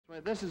Well,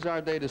 this is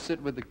our day to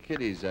sit with the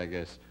kiddies, I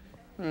guess.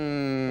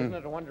 Isn't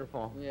it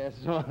wonderful? Yes.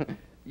 Well,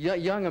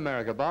 young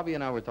America. Bobby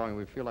and I were talking.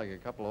 We feel like a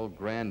couple old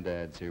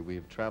granddads here.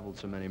 We've traveled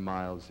so many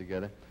miles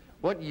together.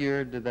 What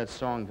year did that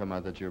song come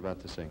out that you're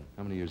about to sing?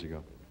 How many years ago?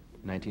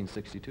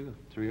 1962,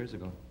 3 years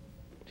ago.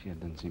 Gee,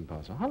 it doesn't seem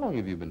possible. How long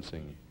have you been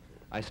singing?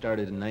 I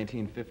started in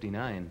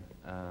 1959,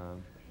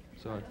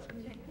 so it's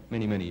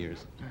many, many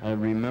years. I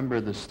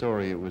remember the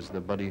story. It was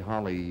the Buddy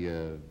Holly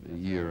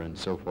year and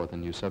so forth,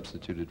 and you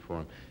substituted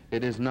for him.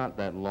 It is not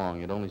that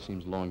long. It only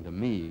seems long to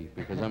me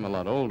because I'm a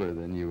lot older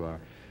than you are.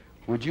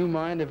 Would you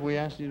mind if we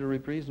asked you to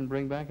reprise and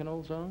bring back an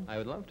old song? I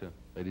would love to.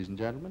 Ladies and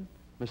gentlemen,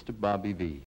 Mr. Bobby V.